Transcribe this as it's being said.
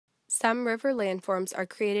Some river landforms are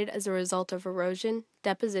created as a result of erosion,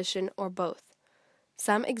 deposition, or both.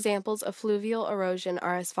 Some examples of fluvial erosion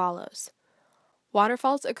are as follows.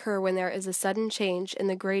 Waterfalls occur when there is a sudden change in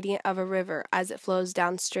the gradient of a river as it flows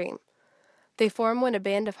downstream. They form when a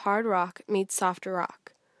band of hard rock meets softer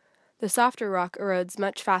rock. The softer rock erodes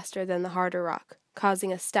much faster than the harder rock,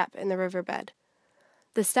 causing a step in the riverbed.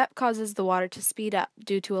 The step causes the water to speed up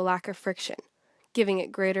due to a lack of friction, giving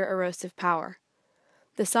it greater erosive power.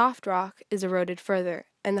 The soft rock is eroded further,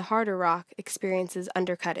 and the harder rock experiences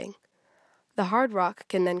undercutting. The hard rock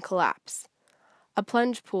can then collapse. A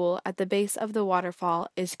plunge pool at the base of the waterfall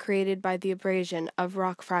is created by the abrasion of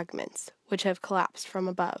rock fragments, which have collapsed from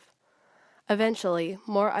above. Eventually,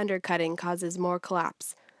 more undercutting causes more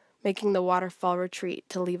collapse, making the waterfall retreat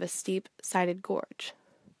to leave a steep, sided gorge.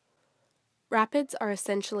 Rapids are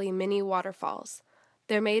essentially mini waterfalls.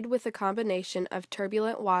 They're made with a combination of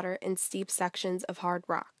turbulent water and steep sections of hard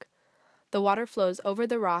rock. The water flows over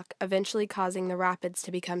the rock, eventually causing the rapids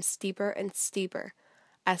to become steeper and steeper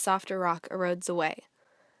as softer rock erodes away.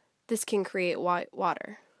 This can create white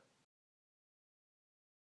water.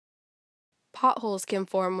 Potholes can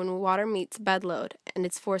form when water meets bedload and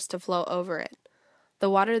is forced to flow over it. The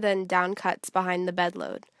water then downcuts behind the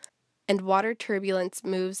bedload, and water turbulence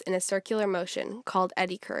moves in a circular motion called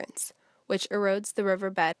eddy currents, which erodes the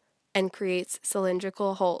riverbed and creates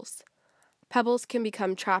cylindrical holes. Pebbles can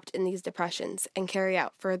become trapped in these depressions and carry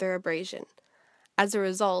out further abrasion. As a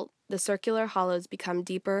result, the circular hollows become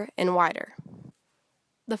deeper and wider.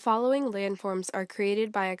 The following landforms are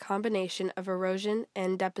created by a combination of erosion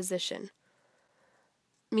and deposition.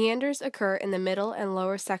 Meanders occur in the middle and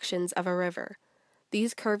lower sections of a river.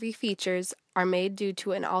 These curvy features are made due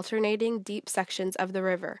to an alternating deep sections of the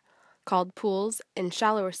river, called pools, and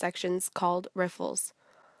shallower sections called riffles.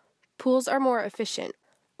 Pools are more efficient,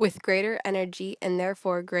 with greater energy and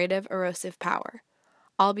therefore greater erosive power,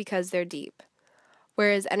 all because they're deep,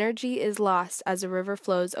 whereas energy is lost as a river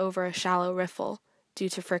flows over a shallow riffle due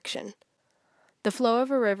to friction. The flow of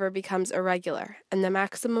a river becomes irregular, and the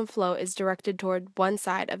maximum flow is directed toward one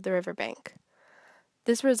side of the riverbank.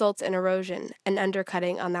 This results in erosion and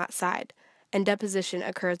undercutting on that side, and deposition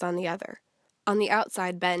occurs on the other. On the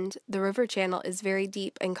outside bend, the river channel is very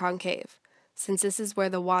deep and concave, since this is where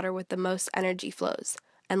the water with the most energy flows,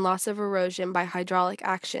 and loss of erosion by hydraulic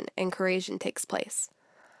action and corrosion takes place.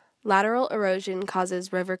 Lateral erosion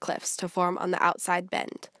causes river cliffs to form on the outside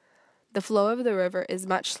bend. The flow of the river is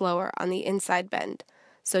much slower on the inside bend,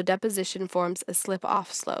 so deposition forms a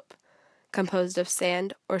slip-off slope, composed of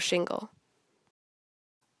sand or shingle.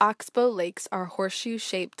 Oxbow Lakes are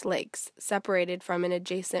horseshoe-shaped lakes separated from an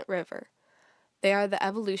adjacent river. They are the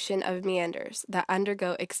evolution of meanders that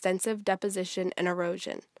undergo extensive deposition and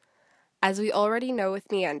erosion. As we already know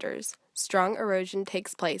with meanders, strong erosion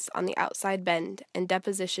takes place on the outside bend and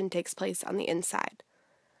deposition takes place on the inside.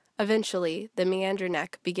 Eventually, the meander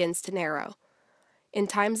neck begins to narrow. In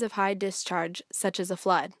times of high discharge, such as a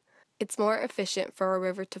flood, it's more efficient for a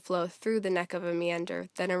river to flow through the neck of a meander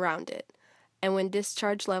than around it, and when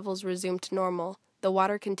discharge levels resume to normal, the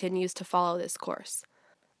water continues to follow this course.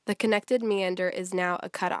 The connected meander is now a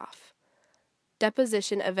cutoff.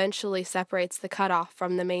 Deposition eventually separates the cutoff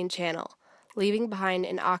from the main channel, leaving behind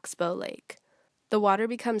an oxbow lake. The water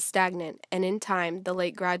becomes stagnant, and in time, the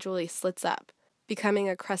lake gradually slits up, becoming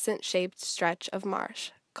a crescent-shaped stretch of marsh,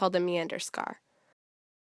 called a meander scar.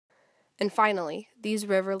 And finally, these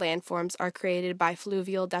river landforms are created by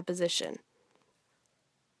fluvial deposition.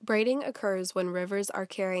 Braiding occurs when rivers are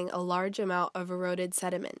carrying a large amount of eroded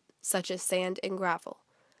sediment, such as sand and gravel.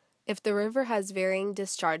 If the river has varying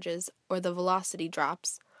discharges, or the velocity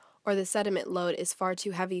drops, or the sediment load is far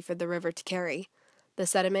too heavy for the river to carry, the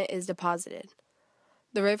sediment is deposited.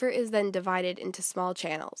 The river is then divided into small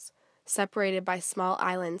channels, separated by small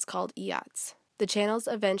islands called eyots. The channels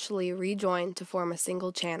eventually rejoin to form a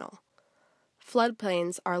single channel.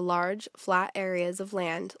 Floodplains are large, flat areas of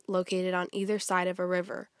land located on either side of a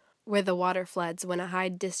river, where the water floods when a high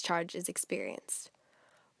discharge is experienced.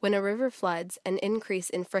 When a river floods, an increase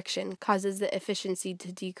in friction causes the efficiency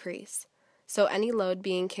to decrease, so any load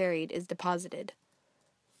being carried is deposited.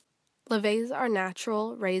 Levees are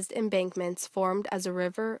natural, raised embankments formed as a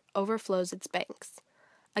river overflows its banks.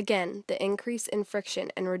 Again, the increase in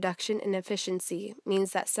friction and reduction in efficiency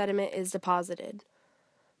means that sediment is deposited.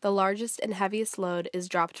 The largest and heaviest load is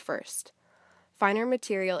dropped first. Finer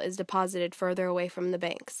material is deposited further away from the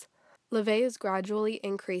banks. Levees gradually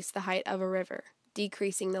increase the height of a river,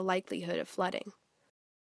 decreasing the likelihood of flooding.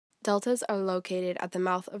 Deltas are located at the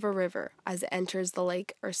mouth of a river as it enters the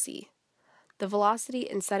lake or sea. The velocity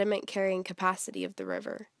and sediment carrying capacity of the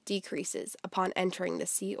river decreases upon entering the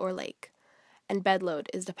sea or lake, and bedload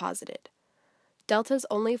is deposited. Deltas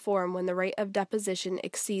only form when the rate of deposition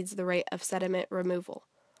exceeds the rate of sediment removal.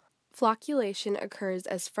 Flocculation occurs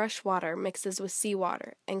as fresh water mixes with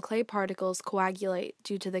seawater and clay particles coagulate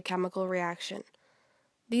due to the chemical reaction.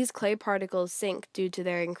 These clay particles sink due to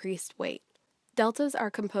their increased weight. Deltas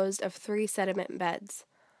are composed of 3 sediment beds.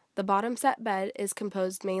 The bottom set bed is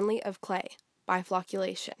composed mainly of clay, by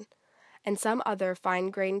flocculation, and some other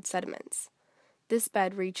fine-grained sediments. This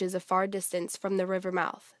bed reaches a far distance from the river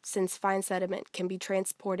mouth, since fine sediment can be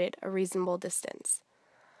transported a reasonable distance.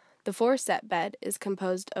 The foreset bed is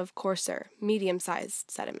composed of coarser,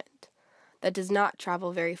 medium-sized sediment that does not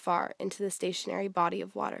travel very far into the stationary body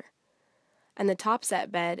of water, and the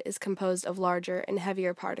topset bed is composed of larger and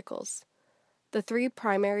heavier particles. The 3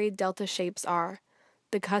 primary delta shapes are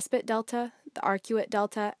the cuspit delta, the arcuate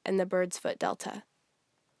delta, and the bird's foot delta.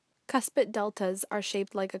 Cuspit deltas are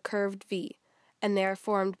shaped like a curved V, and they are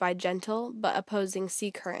formed by gentle but opposing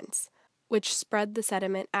sea currents, which spread the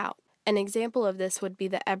sediment out. An example of this would be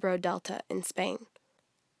the Ebro Delta in Spain.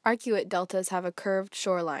 Arcuate deltas have a curved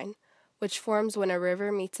shoreline, which forms when a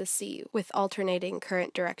river meets a sea with alternating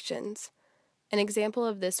current directions. An example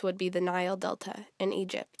of this would be the Nile Delta in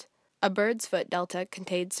Egypt. A bird's foot delta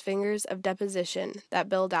contains fingers of deposition that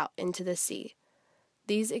build out into the sea.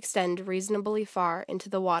 These extend reasonably far into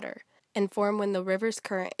the water and form when the river's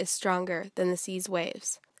current is stronger than the sea's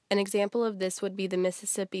waves. An example of this would be the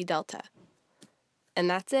Mississippi Delta. And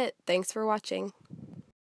that's it. Thanks for watching.